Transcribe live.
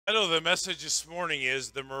Title of the message this morning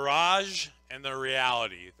is The Mirage and the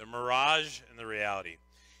Reality. The Mirage and the Reality.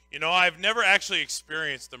 You know, I've never actually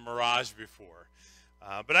experienced the Mirage before,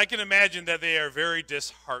 but I can imagine that they are very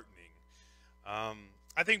disheartening.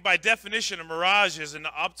 I think by definition, a mirage is an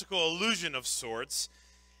optical illusion of sorts.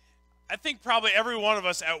 I think probably every one of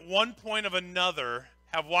us at one point or another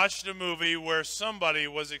have watched a movie where somebody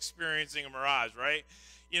was experiencing a mirage, right?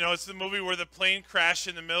 You know, it's the movie where the plane crashed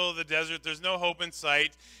in the middle of the desert. There's no hope in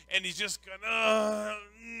sight. And he's just going,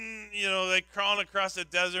 like crawling across the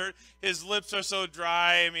desert. His lips are so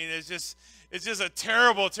dry. I mean, it's just a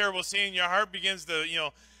terrible, terrible scene. Your heart begins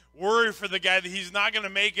to, worry for the guy that he's not going to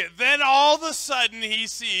make it. Then all of a sudden he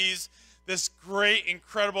sees this great,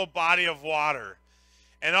 incredible body of water.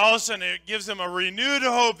 And all of a sudden it gives him a renewed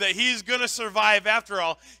hope that he's going to survive after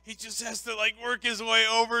all. He just has to work his way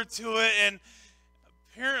over to it, and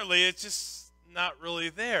apparently it's just not really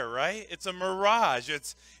there, right? It's a mirage.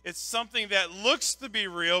 It's something that looks to be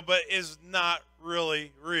real but is not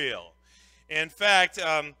really real. In fact,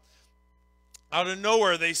 out of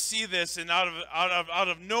nowhere they see this, and out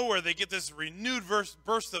of nowhere they get this renewed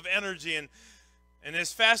burst of energy, and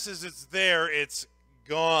as fast as it's there, it's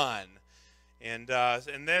gone. And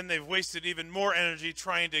then they've wasted even more energy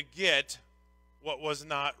trying to get what was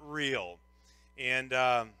not real. And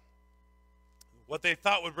what they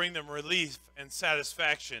thought would bring them relief and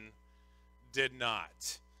satisfaction did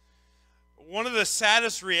not. One of the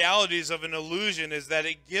saddest realities of an illusion is that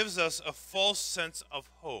it gives us a false sense of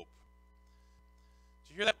hope.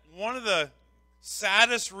 Did you hear that? One of the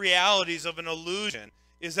saddest realities of an illusion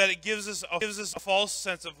is that it gives us a false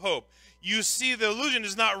sense of hope. You see, the illusion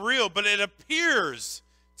is not real, but it appears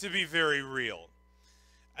to be very real.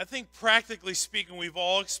 I think practically speaking, we've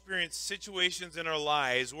all experienced situations in our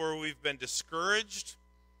lives where we've been discouraged,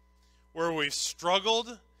 where we've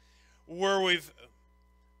struggled, where we've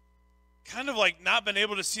kind of not been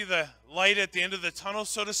able to see the light at the end of the tunnel,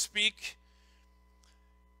 so to speak.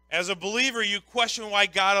 As a believer, you question why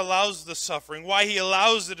God allows the suffering, why he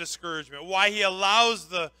allows the discouragement, why he allows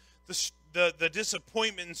the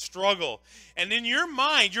disappointment and struggle. And in your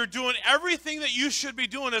mind, you're doing everything that you should be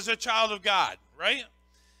doing as a child of God, right?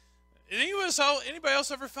 Anybody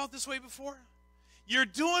else ever felt this way before? You're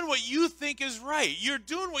doing what you think is right. You're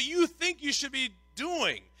doing what you think you should be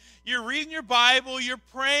doing. You're reading your Bible, you're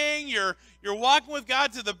praying, you're walking with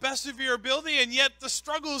God to the best of your ability, and yet the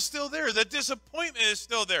struggle is still there. The disappointment is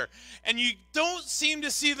still there. And you don't seem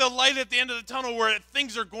to see the light at the end of the tunnel where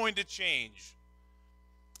things are going to change.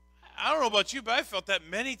 I don't know about you, but I felt that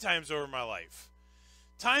many times over my life.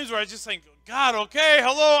 Times where I just think, God, okay,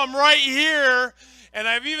 hello, I'm right here. And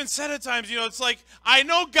I've even said at times, it's like, I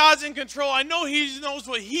know God's in control. I know he knows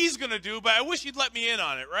what he's going to do, but I wish he'd let me in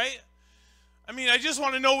on it, right? I mean, I just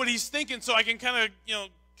want to know what he's thinking so I can kind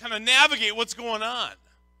of navigate what's going on.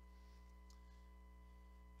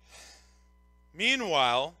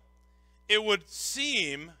 Meanwhile, it would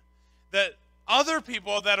seem that other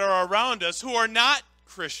people that are around us who are not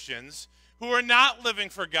Christians, who are not living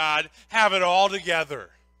for God, have it all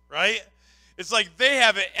together, right? It's like they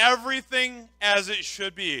have it everything as it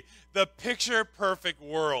should be. The picture-perfect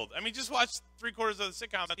world. I mean, just watch 3/4 of the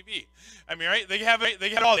sitcoms on TV. I mean, right? They have it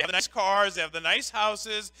all. They have the nice cars. They have the nice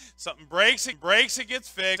houses. Something breaks, it gets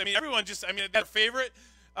fixed. I mean, everyone their favorite,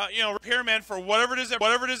 repairman for whatever it is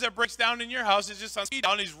that breaks down in your house is just on speed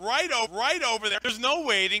dial. He's right over there. There's no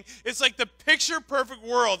waiting. It's like the picture-perfect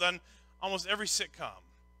world on almost every sitcom,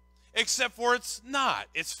 except for it's not.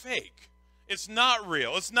 It's fake. It's not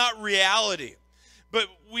real. It's not reality. But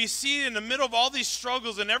we see in the middle of all these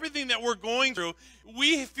struggles and everything that we're going through,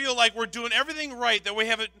 we feel like we're doing everything right, that we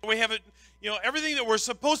have it, everything that we're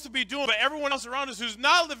supposed to be doing, but everyone else around us who's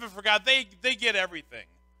not living for God, they get everything.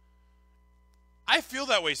 I feel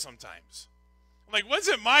that way sometimes. I'm like, when's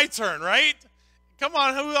it my turn, right? Come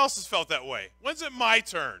on, who else has felt that way? When's it my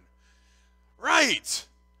turn? Right.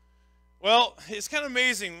 Well, it's kind of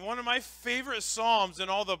amazing. One of my favorite Psalms in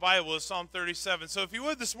all the Bible is Psalm 37. So if you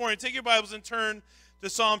would this morning, take your Bibles and turn to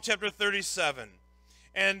Psalm chapter 37.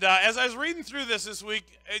 And as I was reading through this week,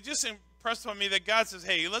 it just impressed on me that God says,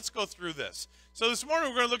 hey, let's go through this. So this morning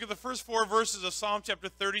we're going to look at the first 4 verses of Psalm chapter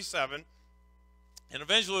 37. And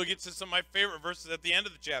eventually we'll get to some of my favorite verses at the end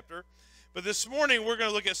of the chapter. But this morning we're going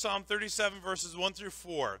to look at Psalm 37 verses 1 through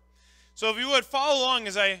 4. So if you would, follow along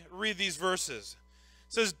as I read these verses.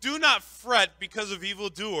 It says, do not fret because of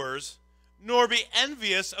evildoers, nor be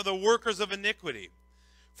envious of the workers of iniquity.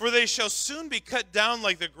 For they shall soon be cut down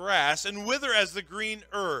like the grass, and wither as the green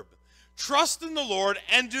herb. Trust in the Lord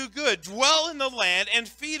and do good. Dwell in the land and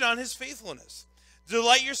feed on his faithfulness.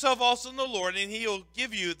 Delight yourself also in the Lord, and he will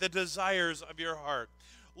give you the desires of your heart.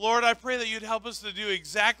 Lord, I pray that you'd help us to do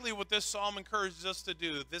exactly what this psalm encourages us to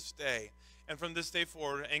do this day and from this day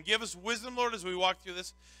forward. And give us wisdom, Lord, as we walk through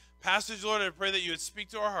this passage, Lord. I pray that you would speak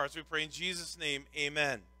to our hearts. We pray in Jesus' name,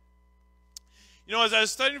 amen. You know, as I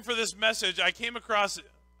was studying for this message, I came across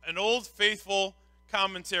an old faithful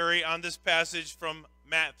commentary on this passage from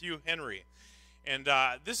Matthew Henry. And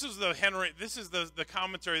this is the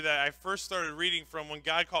commentary that I first started reading from when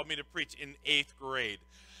God called me to preach in 8th grade.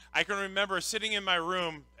 I can remember sitting in my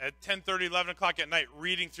room at 10:30, 11 o'clock at night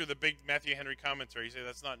reading through the big Matthew Henry commentary. You say,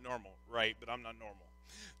 that's not normal, right? But I'm not normal.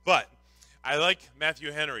 But I like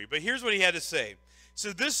Matthew Henry. But here's what he had to say.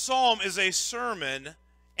 So this psalm is a sermon,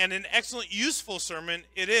 and an excellent, useful sermon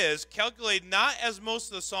it is, calculated not as most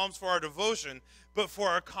of the psalms for our devotion, but for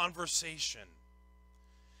our conversation.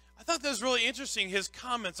 I thought that was really interesting, his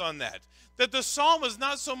comments on that. That the psalm is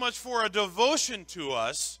not so much for a devotion to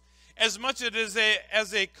us, as much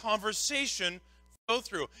as a conversation to go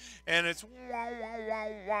through. And it's wah, wah, wah,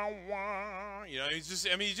 wah, wah. You know, it's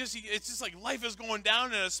just like life is going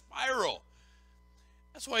down in a spiral.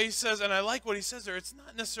 That's why he says, and I like what he says there, it's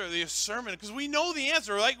not necessarily a sermon, because we know the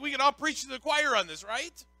answer. Like, we can all preach to the choir on this,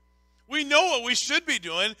 right? We know what we should be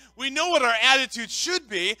doing. We know what our attitude should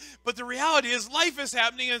be. But the reality is life is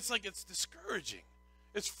happening, and it's discouraging.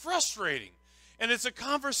 It's frustrating. And it's a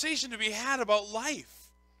conversation to be had about life.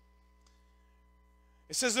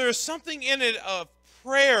 It says there is something in it of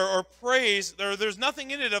prayer or praise. There's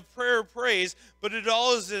nothing in it of prayer or praise, but it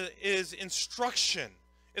all is instruction.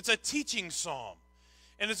 It's a teaching psalm.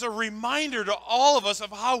 And it's a reminder to all of us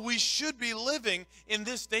of how we should be living in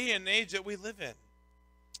this day and age that we live in.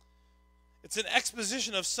 It's an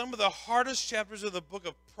exposition of some of the hardest chapters of the book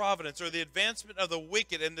of Providence, or the advancement of the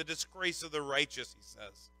wicked and the disgrace of the righteous, he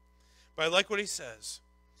says. But I like what he says.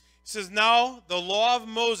 He says, now the law of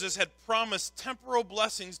Moses had promised temporal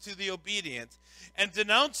blessings to the obedient and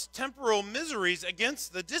denounced temporal miseries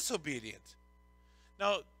against the disobedient.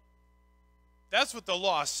 Now, that's what the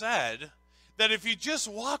law said, that if you just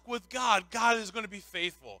walk with God, God is going to be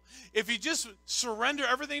faithful. If you just surrender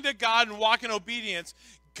everything to God and walk in obedience,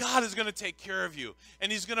 God is going to take care of you,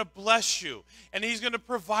 and he's going to bless you, and he's going to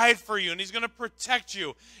provide for you, and he's going to protect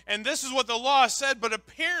you. And this is what the law said, but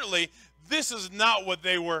apparently this is not what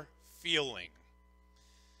they were feeling.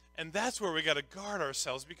 And that's where we got to guard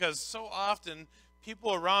ourselves, because so often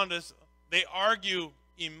people around us, they argue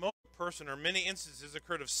emotional person, or many instances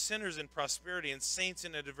occurred of sinners in prosperity and saints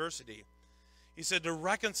in adversity. He said to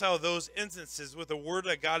reconcile those instances with the word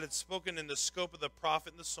that God had spoken in the scope of the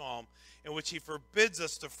prophet in the psalm, in which he forbids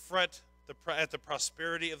us to fret at the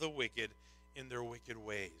prosperity of the wicked in their wicked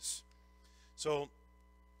ways. So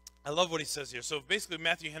I love what he says here. So basically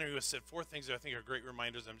Matthew Henry has said 4 things that I think are great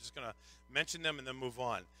reminders. I'm just going to mention them and then move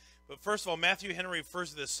on. But first of all, Matthew Henry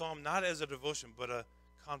refers to this psalm not as a devotion, but a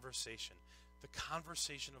conversation. The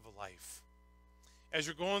conversation of a life. As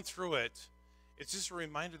you're going through it, it's just a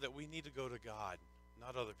reminder that we need to go to God,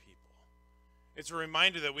 not other people. It's a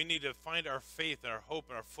reminder that we need to find our faith and our hope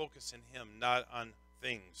and our focus in him, not on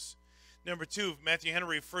things. Number 2, Matthew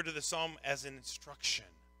Henry referred to the psalm as an instruction.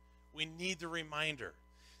 We need the reminder.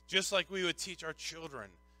 Just like we would teach our children,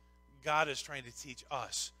 God is trying to teach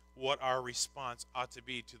us what our response ought to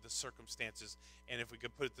be to the circumstances, and if we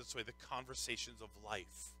could put it this way, the conversations of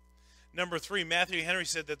life. Number 3, Matthew Henry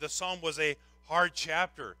said that the psalm was a hard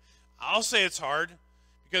chapter. I'll say it's hard,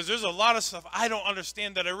 because there's a lot of stuff I don't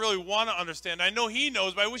understand that I really want to understand. I know he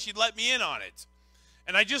knows, but I wish he'd let me in on it.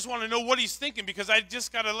 And I just want to know what he's thinking, because I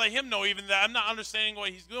just got to let him know even that I'm not understanding what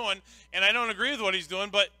he's doing, and I don't agree with what he's doing,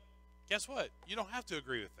 but guess what? You don't have to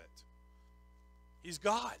agree with it. He's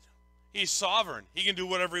God. He's sovereign. He can do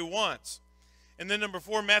whatever he wants. And then number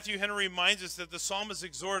 4, Matthew Henry reminds us that the psalmist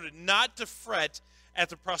exhorted not to fret at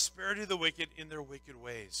the prosperity of the wicked in their wicked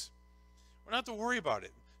ways. We're not to worry about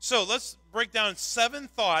it. So let's break down 7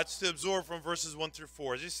 thoughts to absorb from verses 1 through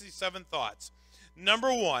 4. Just see 7 thoughts.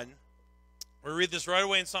 Number 1, we'll read this right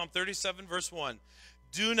away in Psalm 37, verse 1.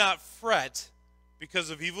 Do not fret because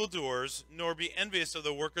of evildoers, nor be envious of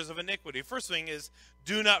the workers of iniquity. First thing is,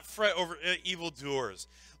 do not fret over evildoers.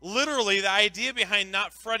 Literally, the idea behind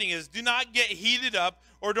not fretting is do not get heated up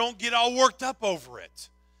or don't get all worked up over it.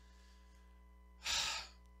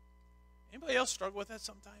 Anybody else struggle with that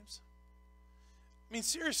sometimes? I mean,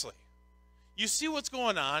 seriously. You see what's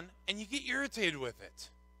going on, and you get irritated with it.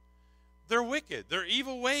 They're wicked. They're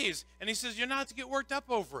evil ways. And he says you're not to get worked up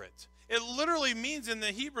over it. It literally means in the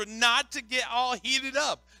Hebrew not to get all heated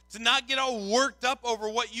up, to not get all worked up over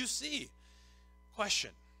what you see.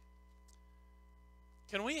 Question.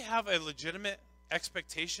 Can we have a legitimate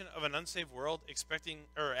expectation of an unsaved world expecting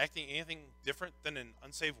or acting anything different than an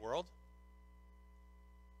unsaved world?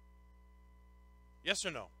 Yes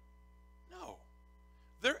or no? No.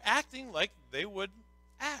 They're acting like they would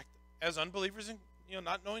act as unbelievers in,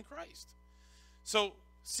 not knowing Christ. So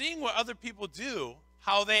seeing what other people do,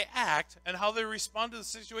 how they act, and how they respond to the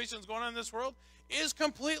situations going on in this world is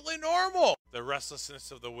completely normal. The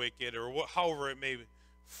restlessness of the wicked, or however it may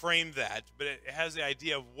frame that, but it has the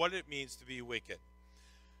idea of what it means to be wicked. It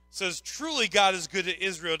says, truly God is good to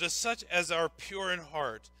Israel, to such as are pure in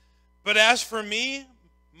heart. But as for me,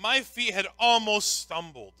 my feet had almost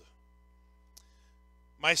stumbled.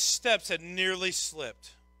 My steps had nearly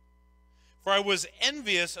slipped. For I was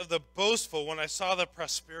envious of the boastful when I saw the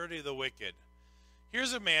prosperity of the wicked.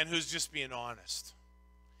 Here's a man who's just being honest.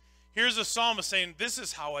 Here's a psalmist saying, this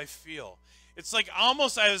is how I feel. It's like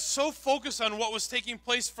almost I was so focused on what was taking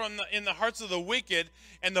place in the hearts of the wicked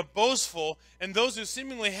and the boastful and those who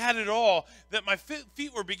seemingly had it all, that my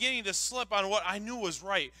feet were beginning to slip on what I knew was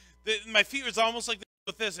right. My feet was almost like, deal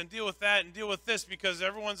with this and deal with that and deal with this because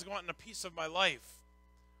everyone's wanting a piece of my life.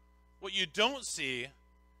 What you don't see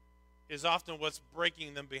is often what's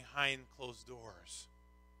breaking them behind closed doors.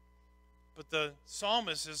 But the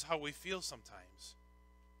psalmist is how we feel sometimes.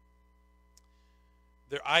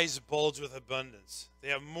 Their eyes bulge with abundance. They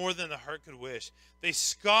have more than the heart could wish. They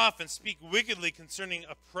scoff and speak wickedly concerning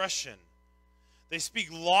oppression. They speak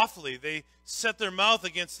lawfully. They set their mouth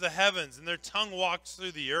against the heavens, and their tongue walks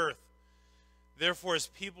through the earth. Therefore, as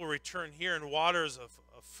people return here, and waters of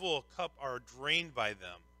a full cup are drained by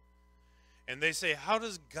them. And they say, how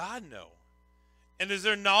does God know? And is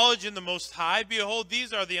there knowledge in the Most High? Behold,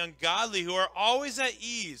 these are the ungodly who are always at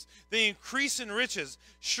ease. They increase in riches.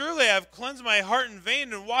 Surely I have cleansed my heart in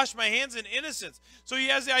vain and washed my hands in innocence. So he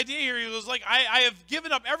has the idea here. He was like, I have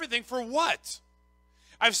given up everything for what?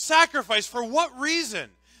 I've sacrificed for what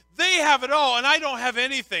reason? They have it all and I don't have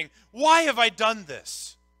anything. Why have I done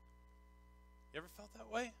this? You ever felt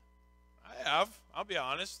that way? I have. I'll be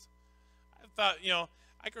honest. I thought,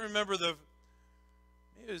 I can remember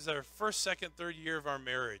it was our first, second, third year of our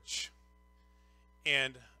marriage.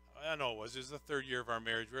 And I know it was the third year of our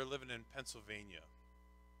marriage. We were living in Pennsylvania.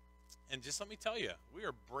 And just let me tell you, we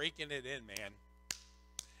were breaking it in, man.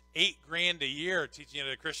 $8,000 a year teaching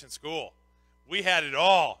at a Christian school. We had it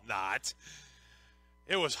all. Not.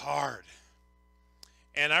 It was hard.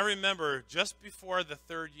 And I remember just before the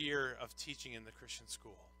third year of teaching in the Christian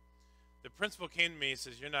school, the principal came to me and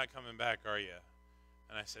says, you're not coming back, are you?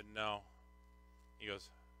 And I said, no. He goes,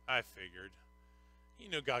 I figured. He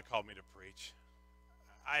knew God called me to preach.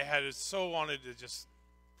 I had so wanted to just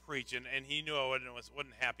preach, and he knew I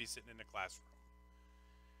wasn't happy sitting in the classroom.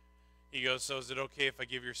 He goes, so is it okay if I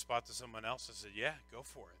give your spot to someone else? I said, yeah, go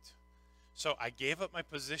for it. So I gave up my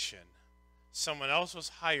position. Someone else was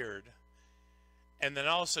hired, and then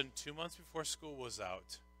all of a sudden, 2 months before school was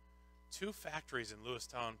out, 2 factories in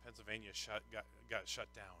Lewistown, Pennsylvania got shut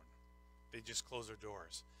down. They just closed their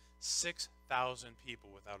doors. 6,000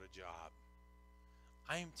 people without a job.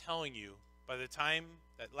 I am telling you, by the time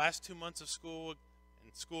that last 2 months of school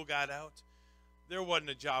and school got out, there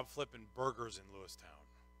wasn't a job flipping burgers in Lewistown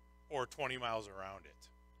or 20 miles around it.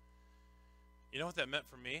 You know what that meant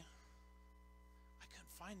for me? I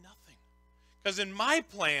couldn't find nothing. Because in my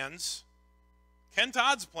plans, Ken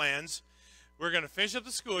Todd's plans, we're going to finish up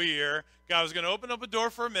the school year. God was going to open up a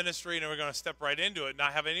door for a ministry, and we're going to step right into it,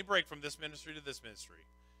 not have any break from this ministry to this ministry.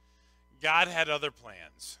 God had other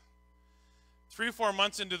plans. 3 or 4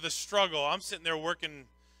 months into the struggle, I'm sitting there working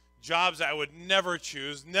jobs I would never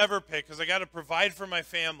choose, never pick, because I got to provide for my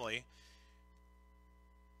family.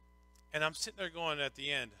 And I'm sitting there going at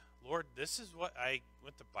the end, Lord, this is what I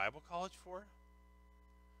went to Bible college for?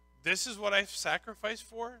 This is what I've sacrificed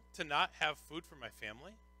for, to not have food for my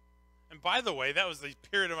family? And by the way, that was the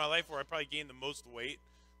period of my life where I probably gained the most weight,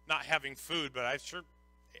 not having food, but I sure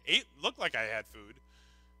looked like I had food.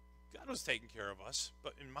 God was taking care of us,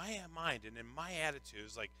 but in my mind and in my attitude,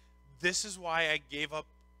 it's like, this is why I gave up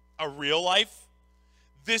a real life?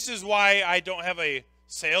 This is why I don't have a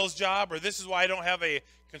sales job, or this is why I don't have a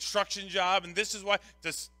construction job, and this is why,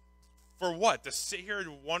 for what? To sit here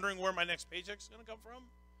wondering where my next paycheck's going to come from?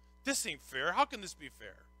 This ain't fair. How can this be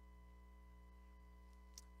fair?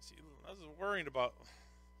 See, I was worrying about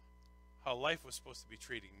how life was supposed to be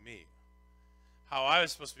treating me, how I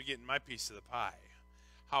was supposed to be getting my piece of the pie,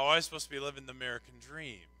 how I was supposed to be living the American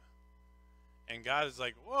dream. And God is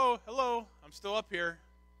like, whoa, hello, I'm still up here.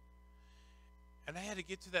 And I had to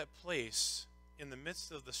get to that place in the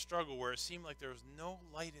midst of the struggle where it seemed like there was no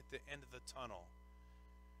light at the end of the tunnel.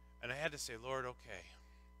 And I had to say, Lord, okay,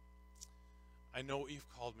 I know what you've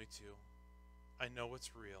called me to. I know what's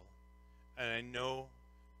real. And I know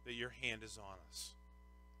that your hand is on us.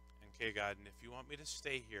 And okay, God, and if you want me to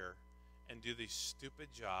stay here and do these stupid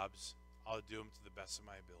jobs, I'll do them to the best of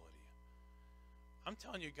my ability. I'm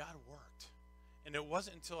telling you, God worked. And it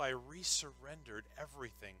wasn't until I resurrendered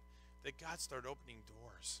everything that God started opening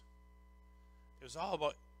doors. It was all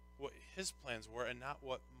about what his plans were and not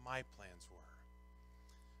what my plans were.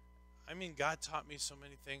 I mean, God taught me so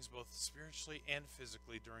many things, both spiritually and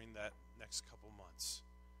physically, during that next couple months.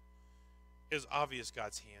 It was obvious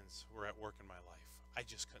God's hands were at work in my life. I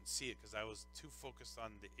just couldn't see it because I was too focused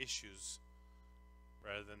on the issues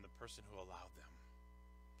rather than the person who allowed them.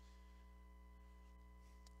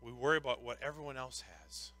 We worry about what everyone else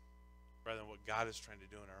has rather than what God is trying to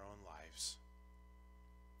do in our own lives.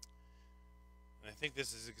 And I think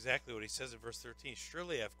this is exactly what he says in verse 13.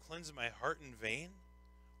 Surely I've cleansed my heart in vain,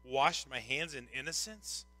 washed my hands in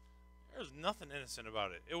innocence. There was nothing innocent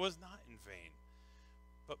about it. It was not in vain.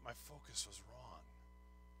 But my focus was wrong.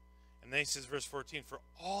 And then he says, verse 14, for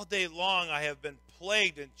all day long I have been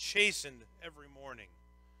plagued and chastened every morning.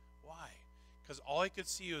 Why? Because all I could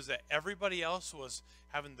see was that everybody else was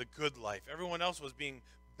having the good life. Everyone else was being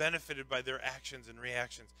benefited by their actions and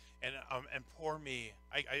reactions. And poor me,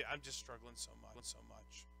 I'm just struggling so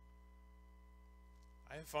much.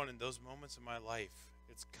 I have found in those moments in my life,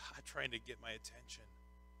 it's God trying to get my attention.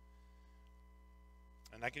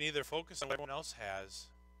 And I can either focus on what everyone else has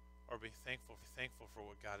or be thankful for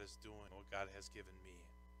what God is doing, what God has given me.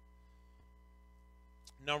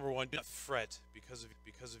 Number one, do not fret because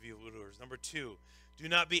of evildoers. Number two, do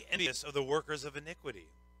not be envious of the workers of iniquity.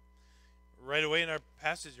 Right away in our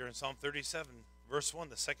passage here in Psalm 37, verse 1,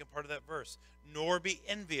 the second part of that verse, nor be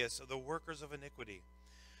envious of the workers of iniquity.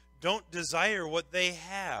 Don't desire what they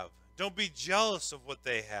have. Don't be jealous of what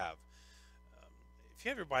they have. If you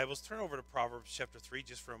have your Bibles, turn over to Proverbs chapter 3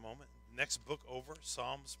 just for a moment. Next book over,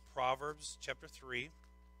 Psalms, Proverbs chapter 3.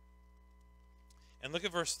 And look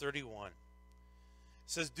at verse 31. It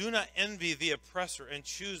says, do not envy the oppressor and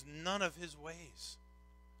choose none of his ways.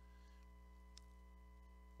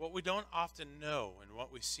 What we don't often know and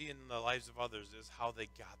what we see in the lives of others is how they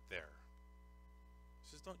got there.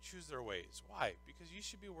 It says don't choose their ways. Why? Because you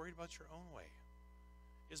should be worried about your own way.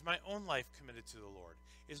 Is my own life committed to the Lord?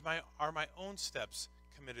 Are my own steps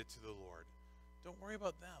committed to the Lord? Don't worry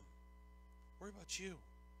about them. Worry about you.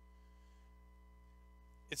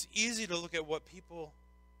 It's easy to look at what people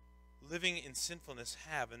living in sinfulness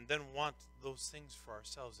have and then want those things for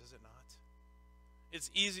ourselves, is it not? It's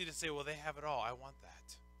easy to say, well, they have it all. I want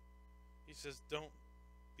that. He says, don't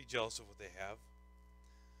be jealous of what they have.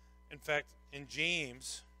 In fact, in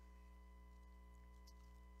James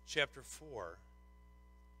chapter 4,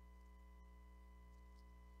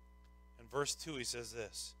 in verse 2, he says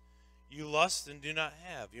this, you lust and do not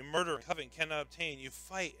have. You murder and covet and cannot obtain. You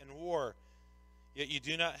fight and war, yet you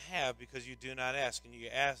do not have because you do not ask. And you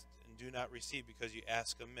ask and do not receive because you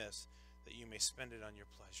ask amiss, that you may spend it on your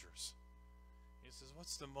pleasures. He says,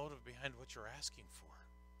 what's the motive behind what you're asking for?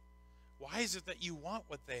 Why is it that you want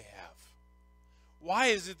what they have? Why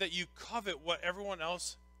is it that you covet what everyone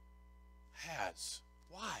else has?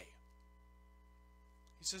 Why?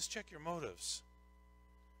 He says, check your motives.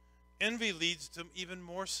 Envy leads to even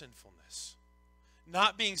more sinfulness.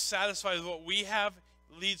 Not being satisfied with what we have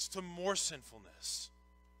leads to more sinfulness.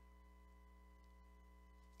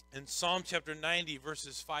 In Psalm chapter 90,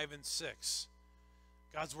 verses 5 and 6,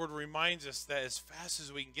 God's word reminds us that as fast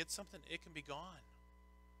as we can get something, it can be gone.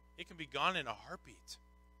 It can be gone in a heartbeat.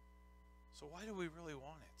 So why do we really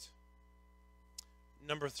want it?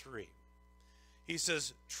 Number 3, he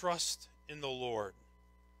says, trust in the Lord.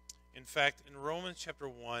 In fact, in Romans chapter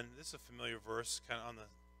 1, this is a familiar verse, kind of on the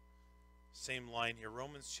same line here.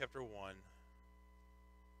 Romans chapter 1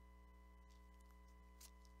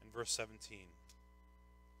 and verse 17. It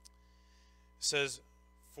says,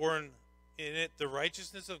 for in it the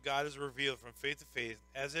righteousness of God is revealed from faith to faith,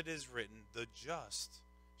 as it is written, the just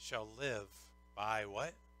shall live by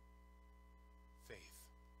what? Faith.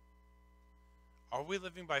 Are we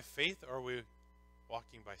living by faith or are we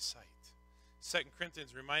walking by sight? 2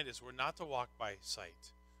 Corinthians reminds us we're not to walk by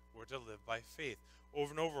sight. We're to live by faith.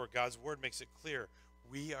 Over and over, God's word makes it clear.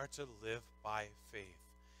 We are to live by faith.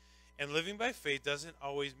 And living by faith doesn't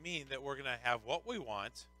always mean that we're going to have what we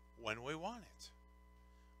want when we want it.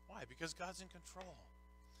 Why? Because God's in control.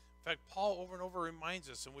 In fact, Paul over and over reminds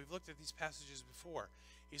us, and we've looked at these passages before.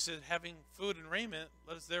 He said, having food and raiment,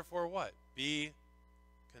 let us therefore what? Be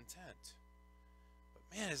content.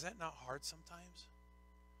 But man, is that not hard sometimes?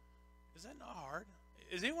 Is that not hard?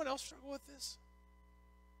 Is anyone else struggle with this?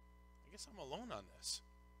 I guess I'm alone on this.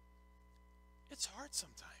 It's hard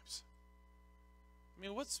sometimes. I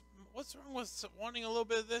mean, what's wrong with wanting a little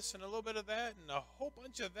bit of this and a little bit of that and a whole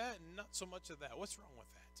bunch of that and not so much of that? What's wrong with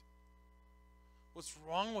that? What's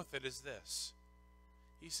wrong with it is this.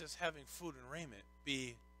 He says, having food and raiment,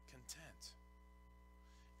 be content.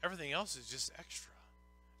 Everything else is just extra.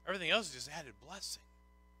 Everything else is just added blessing.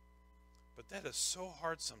 But that is so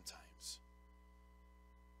hard sometimes.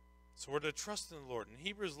 So we're to trust in the Lord. In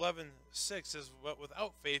Hebrews 11:6 says, but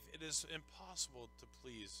without faith, it is impossible to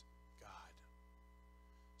please God.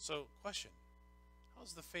 So, question,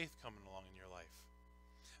 how's the faith coming along in your life?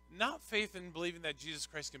 Not faith in believing that Jesus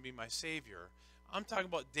Christ can be my Savior. I'm talking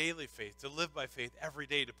about daily faith, to live by faith every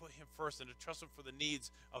day, to put him first and to trust him for the needs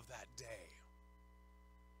of that day.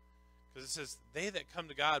 Because it says, they that come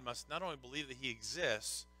to God must not only believe that he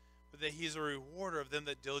exists, but that he is a rewarder of them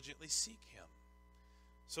that diligently seek him.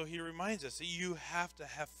 So he reminds us that you have to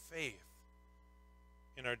have faith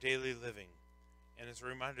in our daily living. And it's a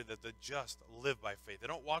reminder that the just live by faith. They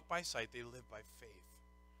don't walk by sight, they live by faith.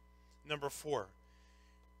 Number 4.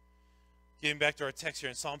 Getting back to our text here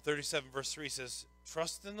in Psalm 37, verse 3 says,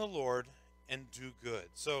 trust in the Lord and do good.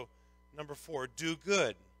 So, number 4, do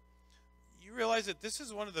good. You realize that this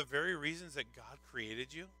is one of the very reasons that God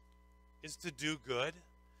created you, is to do good.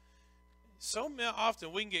 So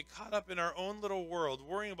often we can get caught up in our own little world,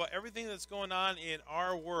 worrying about everything that's going on in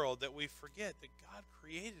our world, that we forget that God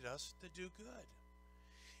created us to do good.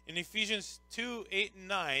 In Ephesians 2, 8, and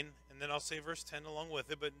 9, and then I'll say verse 10 along with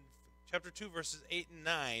it, but in chapter 2, verses 8 and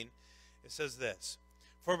 9, it says this,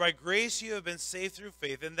 for by grace you have been saved through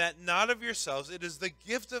faith, and that not of yourselves, it is the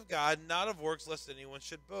gift of God, not of works, lest anyone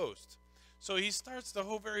should boast. So he starts the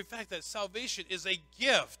whole very fact that salvation is a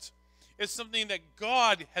gift. It's something that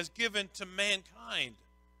God has given to mankind.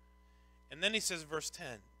 And then he says, verse 10,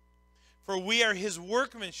 for we are his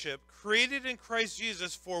workmanship, created in Christ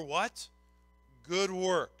Jesus for what? Good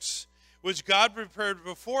works, which God prepared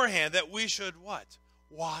beforehand that we should what?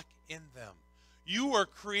 Walk in them. You were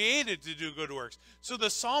created to do good works. So the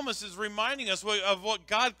psalmist is reminding us of what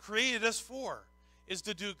God created us for, is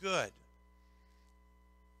to do good.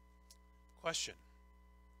 Question.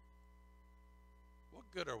 What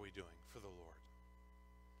good are we doing for the Lord?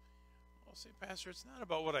 Well, say, Pastor, it's not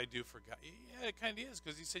about what I do for God. Yeah, it kind of is,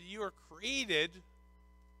 because he said you are created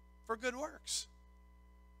for good works.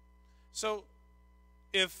 So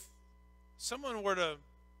if someone were to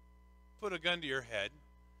put a gun to your head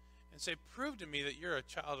and say, prove to me that you're a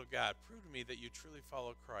child of God, prove to me that you truly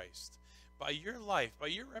follow Christ, by your life, by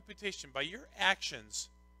your reputation, by your actions,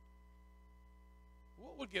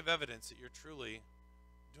 what would give evidence that you're truly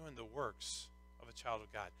doing the works of a child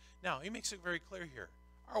of God? Now, he makes it very clear here.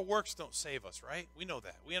 Our works don't save us, right? We know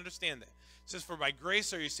that. We understand that. It says, for by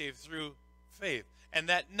grace are you saved through faith, and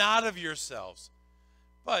that not of yourselves.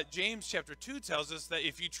 But James chapter 2 tells us that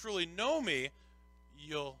if you truly know me,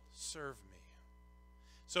 you'll serve me.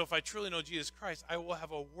 So if I truly know Jesus Christ, I will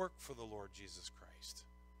have a work for the Lord Jesus Christ.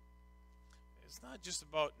 It's not just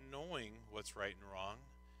about knowing what's right and wrong.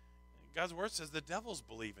 God's word says the devils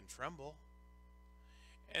believe and tremble.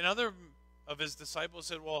 And other of his disciples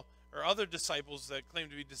said, well, or other disciples that claim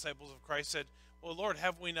to be disciples of Christ said, well, Lord,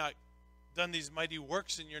 have we not done these mighty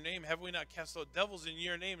works in your name? Have we not cast out devils in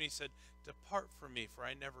your name? And he said, depart from me, for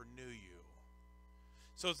I never knew you.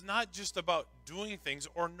 So it's not just about doing things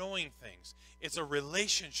or knowing things. It's a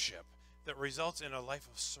relationship that results in a life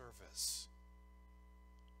of service.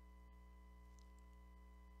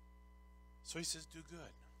 So he says, do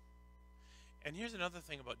good. And here's another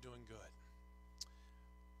thing about doing good.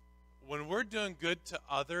 When we're doing good to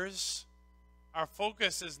others, our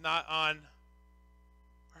focus is not on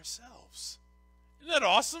ourselves. Isn't that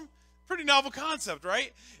awesome? Pretty novel concept,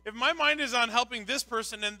 right? If my mind is on helping this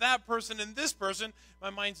person and that person and this person,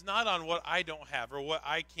 my mind's not on what I don't have or what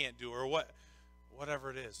I can't do or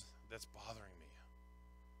whatever it is that's bothering me.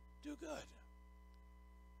 Do good.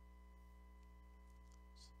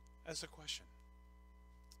 That's a question.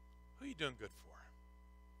 Who are you doing good for?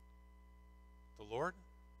 The Lord?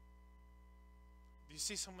 Do you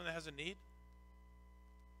see someone that has a need?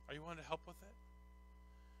 Are you willing to help with it?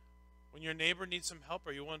 When your neighbor needs some help,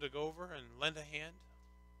 are you willing to go over and lend a hand?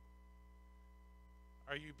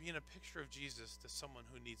 Are you being a picture of Jesus to someone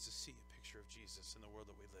who needs to see a picture of Jesus in the world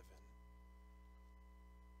that we live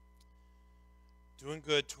in? Doing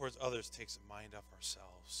good towards others takes a mind off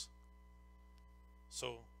ourselves.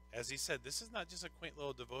 So, as he said, this is not just a quaint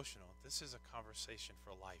little devotional. This is a conversation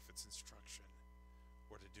for life. It's instruction.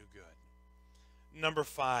 We're to do good. Number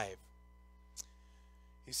 5.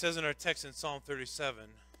 He says in our text in Psalm 37,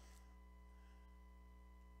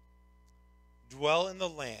 dwell in the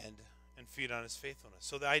land and feed on his faithfulness.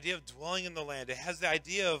 So the idea of dwelling in the land, it has the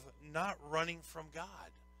idea of not running from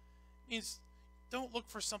God. It means don't look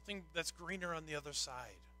for something that's greener on the other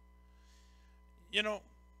side. You know,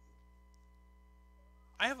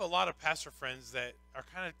 I have a lot of pastor friends that are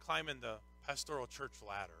kind of climbing the pastoral church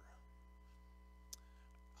ladder.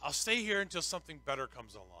 I'll stay here until something better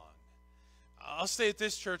comes along. I'll stay at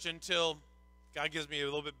this church until God gives me a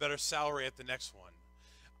little bit better salary at the next one.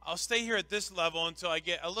 I'll stay here at this level until I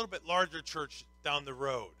get a little bit larger church down the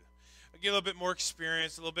road. I get a little bit more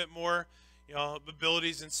experience, a little bit more,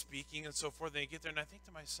 abilities in speaking and so forth. And I get there and I think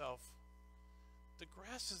to myself, the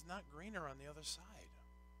grass is not greener on the other side.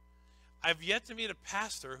 I've yet to meet a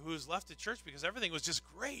pastor who's left the church because everything was just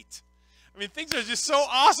great. I mean, things are just so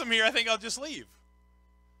awesome here, I think I'll just leave.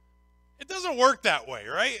 It doesn't work that way,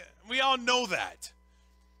 right? We all know that.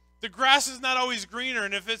 The grass is not always greener,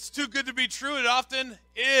 and if it's too good to be true, it often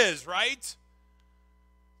is, right?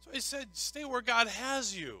 So he said, stay where God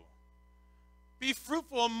has you. Be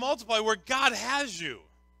fruitful and multiply where God has you.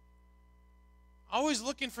 Always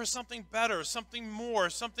looking for something better, something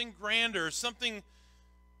more, something grander, something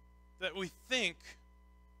that we think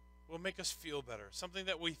will make us feel better, something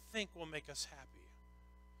that we think will make us happy,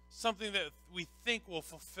 something that we think will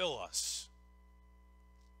fulfill us.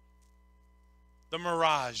 The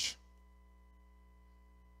Mirage.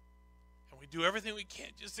 And we do everything we can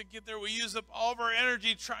just to get there. We use up all of our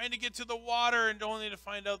energy trying to get to the water and only to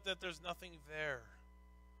find out that there's nothing there.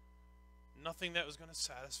 Nothing that was going to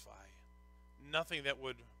satisfy. Nothing that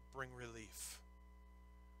would bring relief.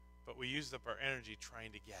 But we used up our energy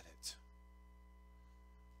trying to get it.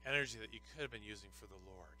 Energy that you could have been using for the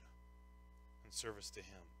Lord in service to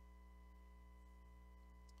Him.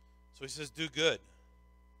 So he says, do good.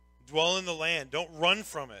 Dwell in the land. Don't run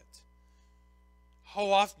from it.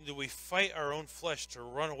 How often do we fight our own flesh to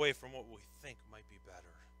run away from what we think might be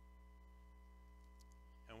better?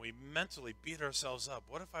 And we mentally beat ourselves up.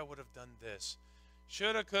 What if I would have done this?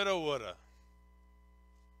 Shoulda, coulda, woulda.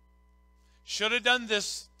 Should have done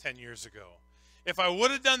this 10 years ago. If I would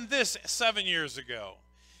have done this 7 years ago.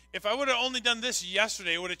 If I would have only done this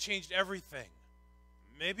yesterday, it would have changed everything.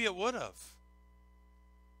 Maybe it would have.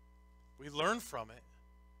 We learn from it,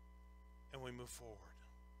 and we move forward.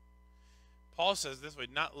 Paul says this way,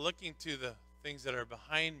 not looking to the things that are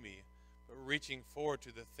behind me, but reaching forward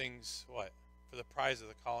to the things, what? For the prize of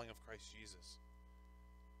the calling of Christ Jesus.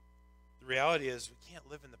 The reality is we can't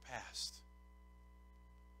live in the past.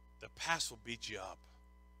 The past will beat you up.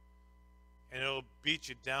 And it'll beat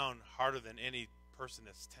you down harder than any person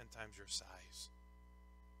that's 10 times your size.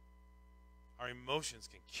 Our emotions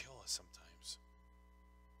can kill us sometimes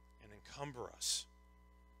and encumber us.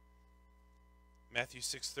 Matthew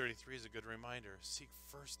 6:33 is a good reminder. Seek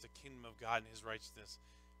first the kingdom of God and His righteousness.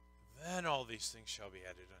 Then all these things shall be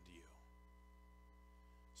added unto you.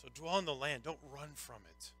 So dwell in the land. Don't run from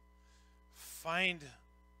it. Find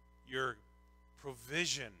your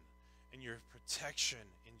provision and your protection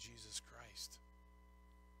in Jesus Christ.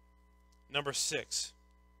 Number 6.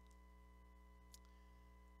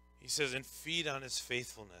 He says, and feed on His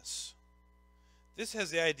faithfulness. This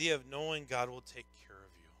has the idea of knowing God will take care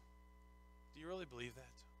of you. Do you really believe that?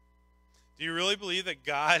 Do you really believe that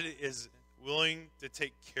God is willing to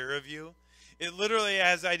take care of you? It literally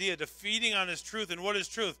has the idea of feeding on His truth. And what is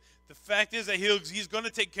truth? The fact is that He's going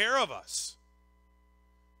to take care of us.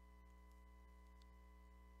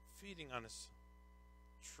 Feeding on His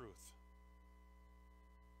truth.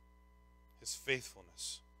 His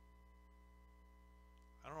faithfulness.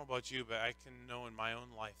 I don't know about you, but I can know in my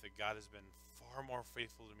own life that God has been far more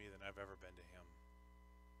faithful to me than I've ever been to Him.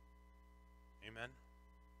 Amen?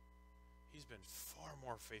 He's been far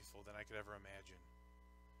more faithful than I could ever imagine.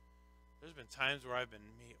 There's been times where I've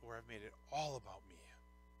made it all about me.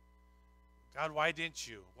 God, why didn't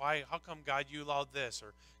you? Why? How come, God, you allowed this?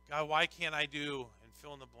 Or, God, why can't I do? And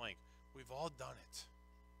fill in the blank. We've all done it.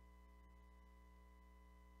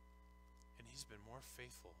 And He's been more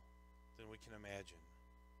faithful than we can imagine.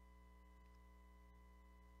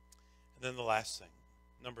 And then the last thing,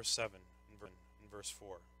 number 7 in verse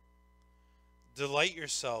 4. Delight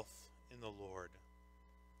yourself in the Lord.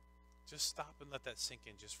 Just stop and let that sink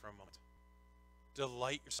in just for a moment.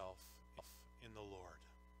 Delight yourself in the Lord.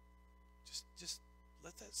 Just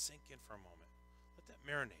let that sink in for a moment. Let that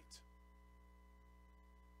marinate.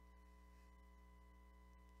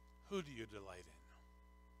 Who do you delight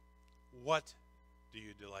in? What do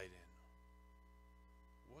you delight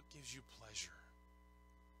in? What gives you pleasure?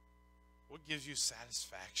 What gives you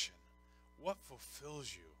satisfaction? What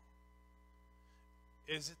fulfills you?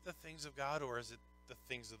 Is it the things of God or is it the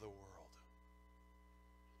things of the world?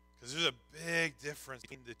 Because there's a big difference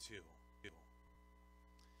between the two.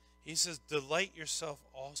 He says, delight yourself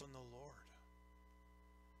also in the Lord.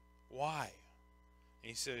 Why? And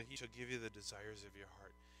He said, He shall give you the desires of your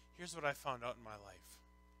heart. Here's what I found out in my life.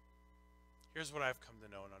 Here's what I've come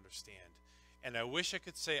to know and understand. And I wish I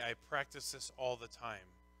could say I practice this all the time,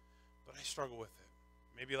 but I struggle with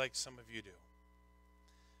it. Maybe like some of you do.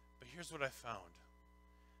 But here's what I found.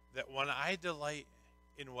 That when I delight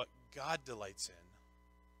in what God delights in,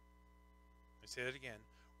 I say that again,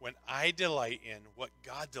 when I delight in what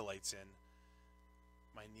God delights in,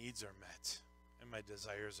 my needs are met and my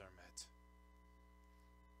desires are met.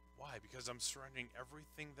 Why? Because I'm surrendering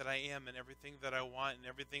everything that I am and everything that I want and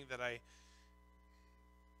everything that I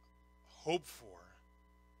hope for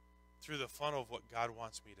through the funnel of what God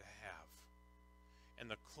wants me to have.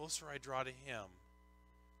 And the closer I draw to Him,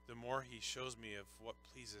 the more He shows me of what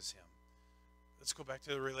pleases Him. Let's go back to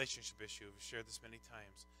the relationship issue. We've shared this many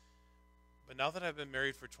times. But now that I've been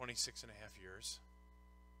married for 26 years,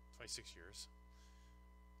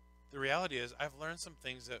 the reality is I've learned some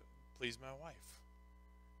things that please my wife.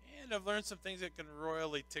 And I've learned some things that can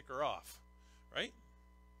royally tick her off, right?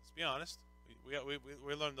 Let's be honest.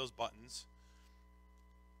 We learned those buttons.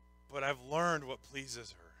 But I've learned what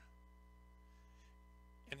pleases her.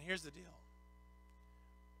 And here's the deal.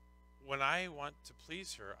 When I want to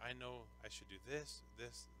please her, I know I should do this, or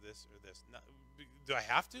this. Not, do I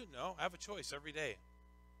have to? No, I have a choice every day.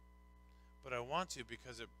 But I want to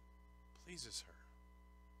because it pleases her.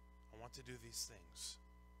 I want to do these things.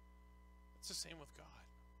 It's the same with God.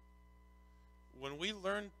 When we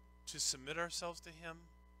learn to submit ourselves to Him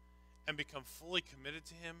and become fully committed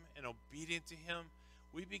to Him and obedient to Him,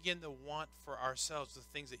 we begin to want for ourselves the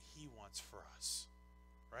things that He wants for us,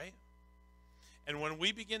 right? And when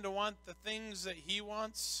we begin to want the things that He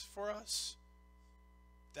wants for us,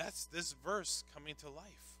 that's this verse coming to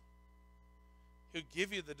life. He'll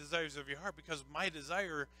give you the desires of your heart because my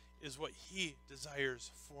desire is what He desires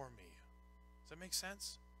for me. Does that make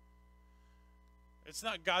sense? It's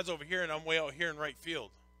not God's over here and I'm way out here in right field.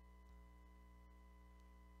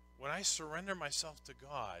 When I surrender myself to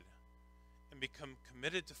God and become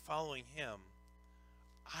committed to following Him,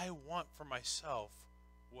 I want for myself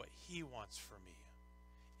what He wants for me.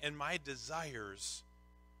 And my desires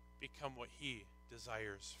become what He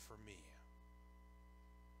desires for me.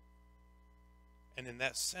 And in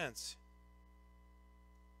that sense,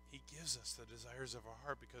 He gives us the desires of our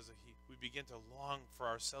heart because we begin to long for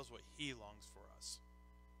ourselves what He longs for us.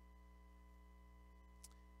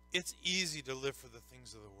 It's easy to live for the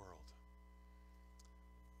things of the world.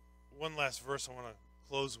 One last verse I want to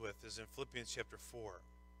close with is in Philippians chapter 4.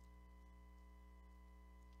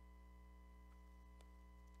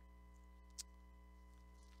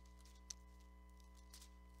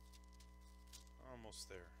 Almost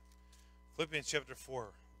there. Philippians chapter 4,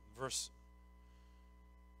 verse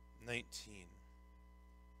 19. It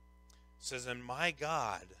says, "And my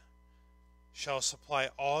God shall supply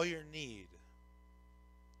all your need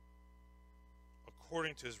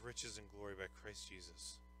according to His riches and glory by Christ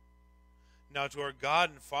Jesus. Now to our God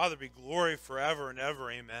and Father be glory forever and ever.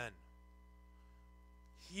 Amen."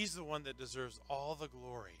 He's the one that deserves all the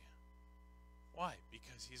glory. Why?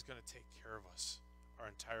 Because He's going to take care of us our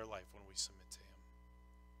entire life when we submit to Him.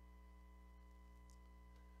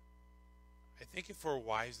 I think if we're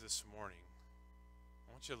wise this morning,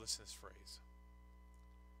 I want you to listen to this phrase.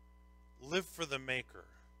 Live for the Maker,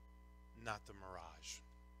 not the mirage.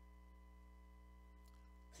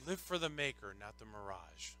 Live for the Maker, not the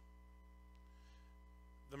mirage.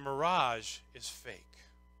 The mirage is fake.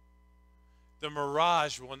 The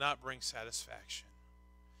mirage will not bring satisfaction.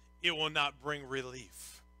 It will not bring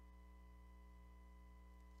relief.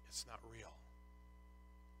 It's not real.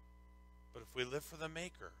 But if we live for the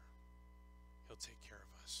Maker, He'll take care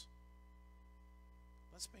of us.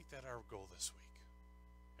 Let's make that our goal this week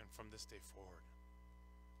and from this day forward.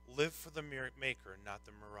 Live for the Maker, not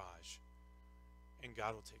the mirage, and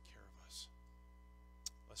God will take care of us.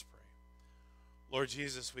 Let's pray. Lord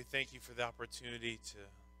Jesus, we thank You for the opportunity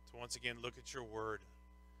to once again look at Your word,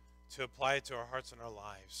 to apply it to our hearts and our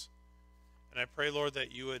lives. And I pray, Lord,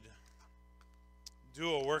 that You would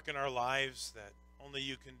do a work in our lives that only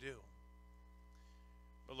You can do.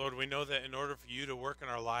 But Lord, we know that in order for You to work in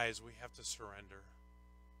our lives, we have to surrender.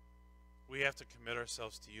 We have to commit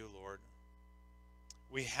ourselves to You, Lord.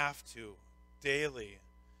 We have to daily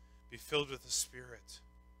be filled with the Spirit.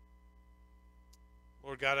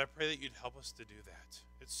 Lord God, I pray that You'd help us to do that.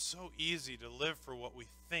 It's so easy to live for what we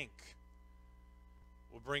think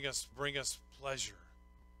will bring us pleasure.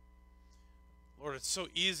 Lord, it's so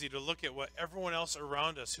easy to look at what everyone else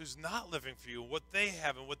around us who's not living for You, what they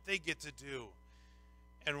have and what they get to do,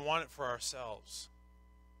 and want it for ourselves.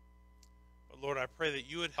 But Lord, I pray that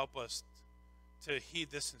You would help us to heed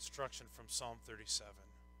this instruction from Psalm 37.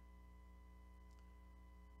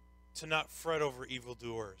 To not fret over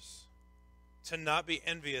evildoers, to not be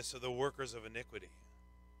envious of the workers of iniquity,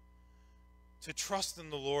 to trust in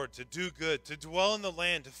the Lord, to do good, to dwell in the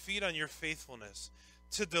land, to feed on your faithfulness,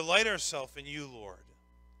 to delight ourselves in you, Lord,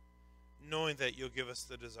 knowing that you'll give us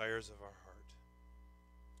the desires of our heart.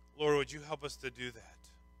 Lord, would you help us to do that?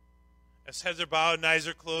 As heads are bowed and eyes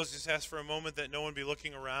are closed, just ask for a moment that no one be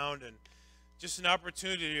looking around, and just an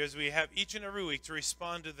opportunity as we have each and every week to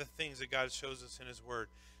respond to the things that God shows us in his word.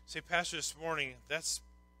 Say, Pastor, this morning, that's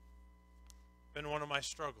been one of my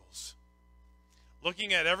struggles.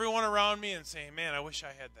 Looking at everyone around me and saying, man, I wish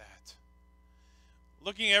I had that.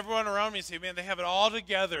 Looking at everyone around me and saying, man, they have it all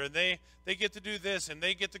together, and they get to do this, and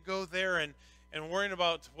they get to go there, and worrying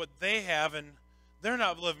about what they have, and they're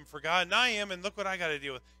not living for God, and I am, and look what I got to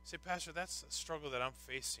deal with. You say, Pastor, that's a struggle that I'm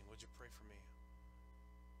facing. Would you pray for me?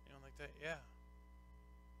 You know, like that? Yeah.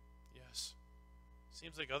 Yes.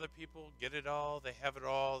 Seems like other people get it all, they have it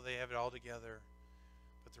all together.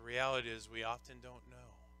 But the reality is we often don't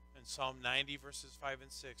know. And Psalm 90 verses 5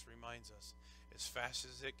 and 6 reminds us, as fast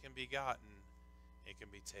as it can be gotten, it can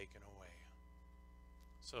be taken away.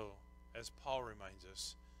 So, as Paul reminds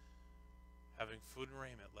us, having food and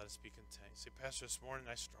raiment, let us be content. Say, Pastor, this morning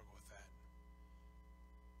I struggle with that.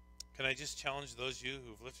 Can I just challenge those of you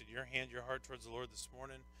who've lifted your hand, your heart towards the Lord this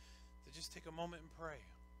morning, to just take a moment and pray.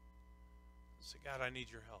 Say, God, I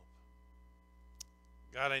need your help.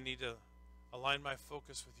 God, I need to align my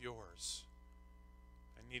focus with yours.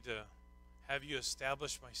 I need to have you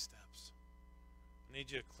establish my steps. I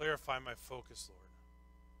need you to clarify my focus, Lord.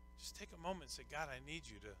 Just take a moment and say, God, I need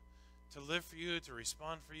you to live for you, to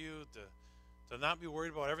respond for you, to not be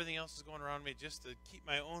worried about everything else that's going around me, just to keep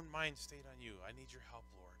my own mind stayed on you. I need your help,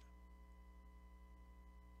 Lord.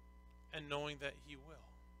 And knowing that he will.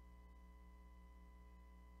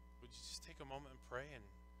 Would you just take a moment and pray and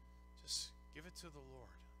just give it to the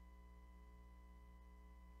Lord?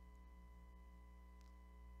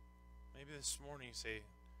 Maybe this morning you say,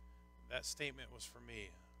 that statement was for me.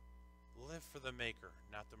 Live for the maker,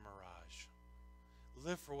 not the mirage.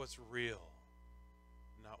 Live for what's real,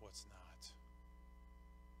 not what's not.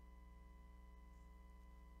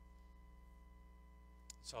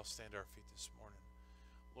 Let's all stand to our feet this morning.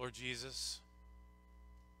 Lord Jesus,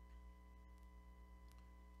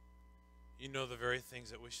 you know the very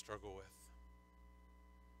things that we struggle with.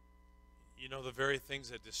 You know the very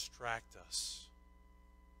things that distract us.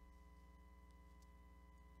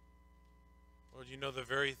 Lord, you know the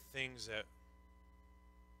very things that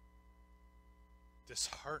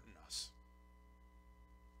dishearten us.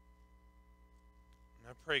 And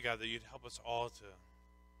I pray, God, that you'd help us all to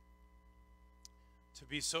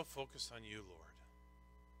be so focused on you, Lord.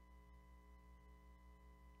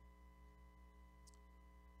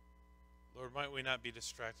 Lord, might we not be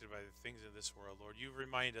distracted by the things of this world. Lord, you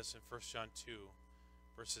remind us in 1 John 2,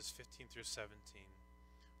 verses 15 through 17.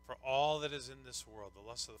 For all that is in this world, the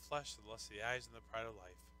lust of the flesh, the lust of the eyes, and the pride of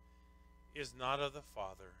life, is not of the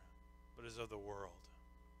Father, but is of the world.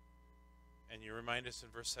 And you remind us in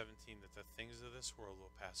verse 17 that the things of this world will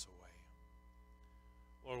pass away.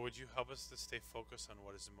 Lord, would you help us to stay focused on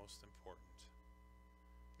what is the most important?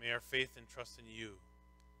 May our faith and trust in you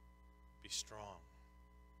be strong.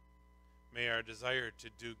 May our desire to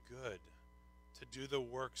do good, to do the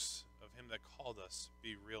works of him that called us,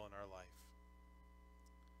 be real in our life.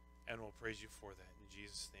 And we'll praise you for that. In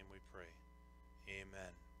Jesus' name we pray.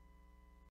 Amen.